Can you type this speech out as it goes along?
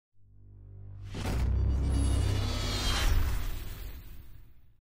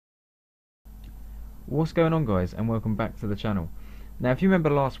What's going on, guys, and welcome back to the channel. Now, if you remember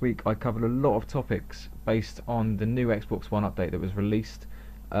last week, I covered a lot of topics based on the new Xbox One update that was released.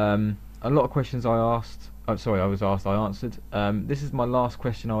 A lot of questions I was asked, I answered. This is my last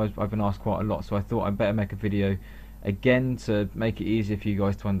question I've been asked quite a lot, so I thought I'd better make a video again to make it easier for you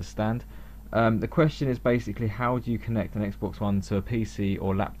guys to understand. The question is basically, how do you connect an Xbox One to a PC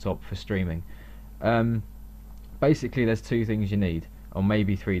or laptop for streaming? Basically, there's two things you need, or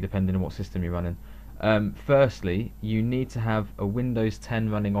maybe three, depending on what system you're running. Firstly, you need to have a Windows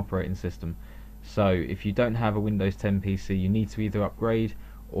 10 running operating system. So if you don't have a Windows 10 PC, you need to either upgrade,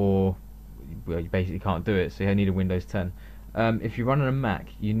 or well, you basically can't do it, so you need a Windows 10. If you're running a Mac,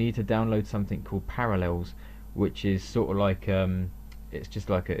 you need to download something called Parallels, which is sort of like it's just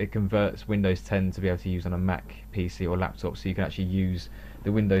like it converts Windows 10 to be able to use on a Mac PC or laptop, so you can actually use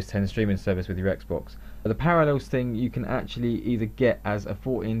the Windows 10 streaming service with your Xbox. The Parallels thing you can actually either get as a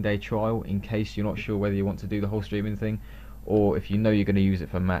 14-day trial in case you're not sure whether you want to do the whole streaming thing, or if you know you're going to use it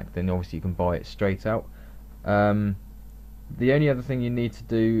for Mac, then obviously you can buy it straight out. The only other thing you need to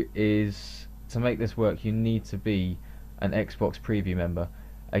do is, to make this work, you need to be an Xbox Preview member.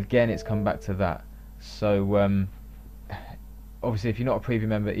 Again, it's come back to that. So obviously if you're not a Preview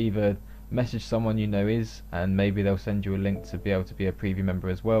member, either message someone you know is, and maybe they'll send you a link to be able to be a Preview member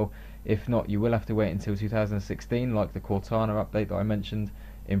as well. If not, you will have to wait until 2016, like the Cortana update that I mentioned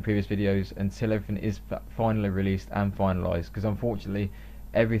in previous videos, until everything is finally released and finalised, because unfortunately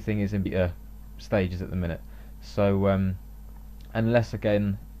everything is in beta stages at the minute. So unless,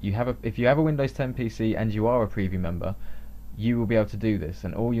 again, if you have a Windows 10 PC and you are a Preview member, you will be able to do this,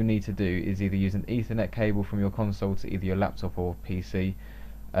 and all you need to do is either use an Ethernet cable from your console to either your laptop or PC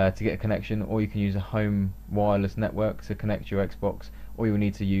to get a connection, or you can use a home wireless network to connect your Xbox. All you'll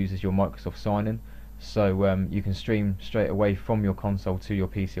need to use is your Microsoft sign-in, so you can stream straight away from your console to your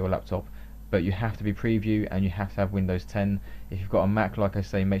PC or laptop, but you have to be Preview and you have to have Windows 10. If you've got a Mac, like I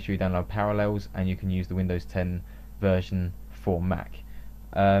say, make sure you download Parallels and you can use the Windows 10 version for Mac.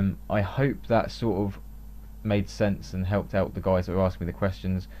 I hope that sort of made sense and helped out the guys that were asking me the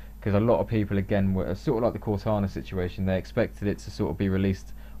questions, because a lot of people, again, were sort of like the Cortana situation. They expected it to sort of be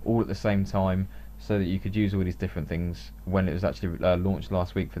released all at the same time so that you could use all these different things when it was actually launched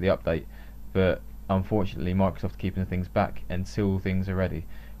last week for the update, but unfortunately Microsoft are keeping things back until things are ready,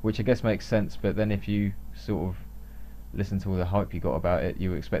 which I guess makes sense. But then if you sort of listen to all the hype you got about it,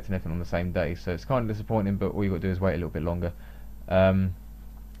 you were expecting everything on the same day, so it's kind of disappointing, but all you got to do is wait a little bit longer.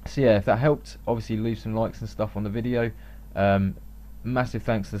 So yeah, if that helped, obviously leave some likes and stuff on the video. Massive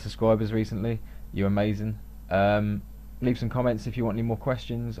thanks to the subscribers recently, you're amazing. Leave some comments if you want any more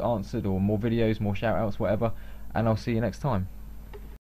questions answered, or more videos, more shout outs, whatever, and I'll see you next time.